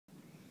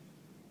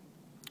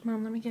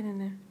Mom, let me get in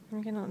there. Let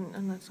me get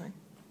on that side.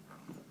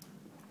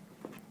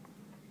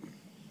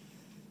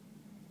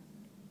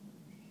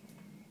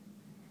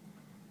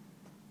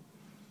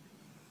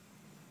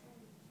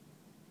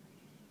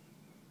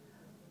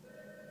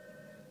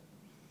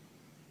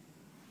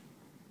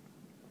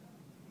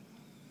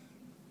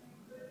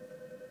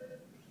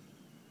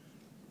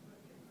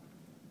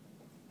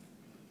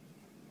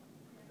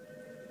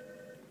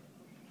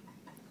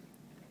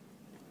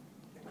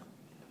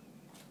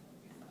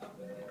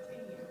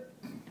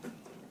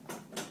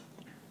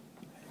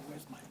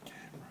 Where's my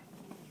camera?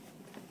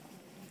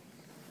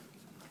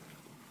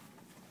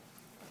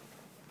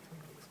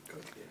 Looks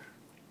good here.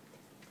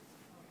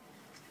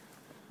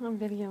 I'm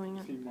videoing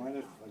Do it. you mind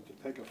if I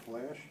could take a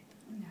flash?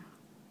 No.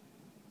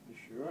 You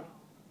sure?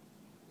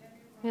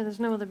 Yeah, there's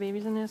no other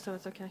babies in there, so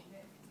it's okay.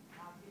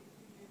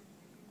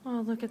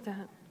 Oh, look at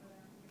that.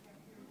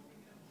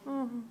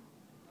 Oh,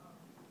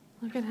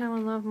 look at how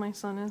in love my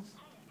son is.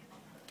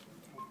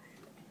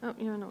 Oh,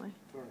 you're in the way.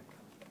 Sorry.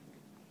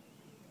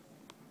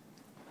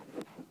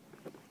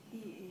 He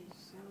is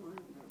so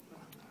wonderful.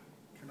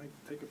 Can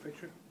I take a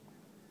picture?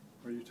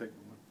 Or are you taking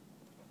one?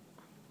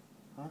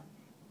 Huh?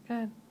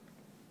 Good.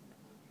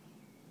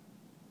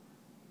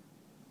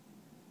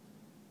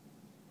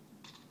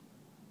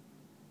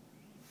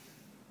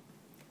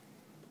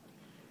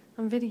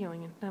 I'm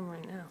videoing them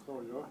right now.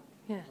 Oh, you are?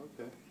 Yeah.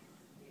 Okay.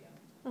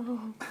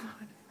 Oh,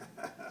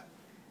 God.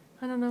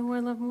 I don't know who I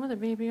love more, the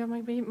baby or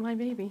my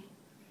baby.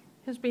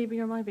 His baby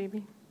or my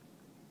baby.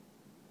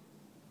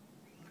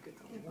 Look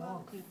at the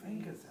long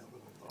fingers that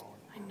little dog.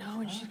 I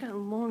know, and she's got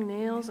long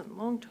nails and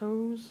long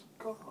toes.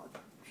 God.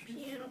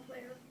 Piano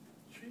player.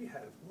 She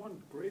has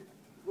one great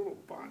little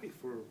body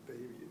for a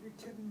baby. Are you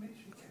kidding me?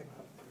 She came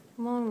out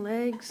there. Long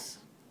legs.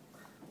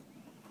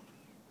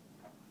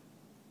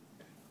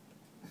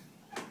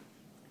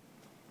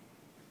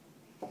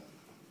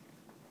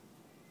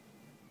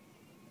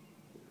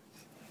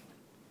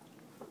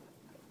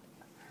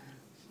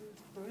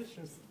 She's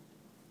precious.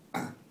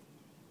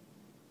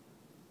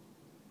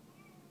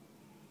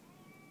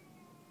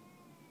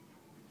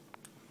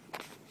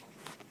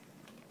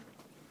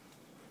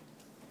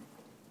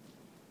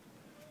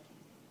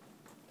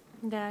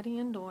 Daddy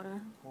and daughter.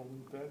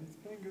 Holding daddy's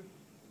finger.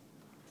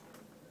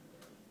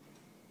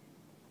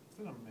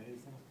 Isn't it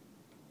amazing?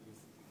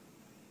 Just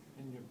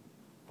in your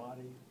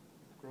body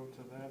grow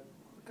to that.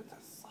 Look at the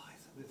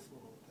size of this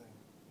little thing.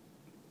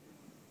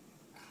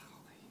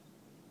 Golly.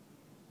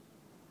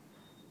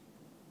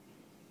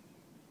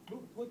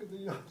 Oh, look at the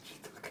yawn she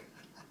took.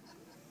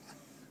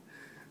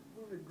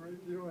 What a great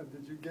yawn.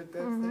 Did you get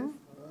that, Steve?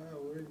 Ah,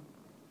 wait.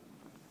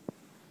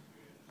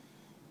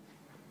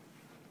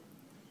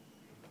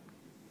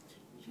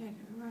 She had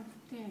a rough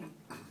day.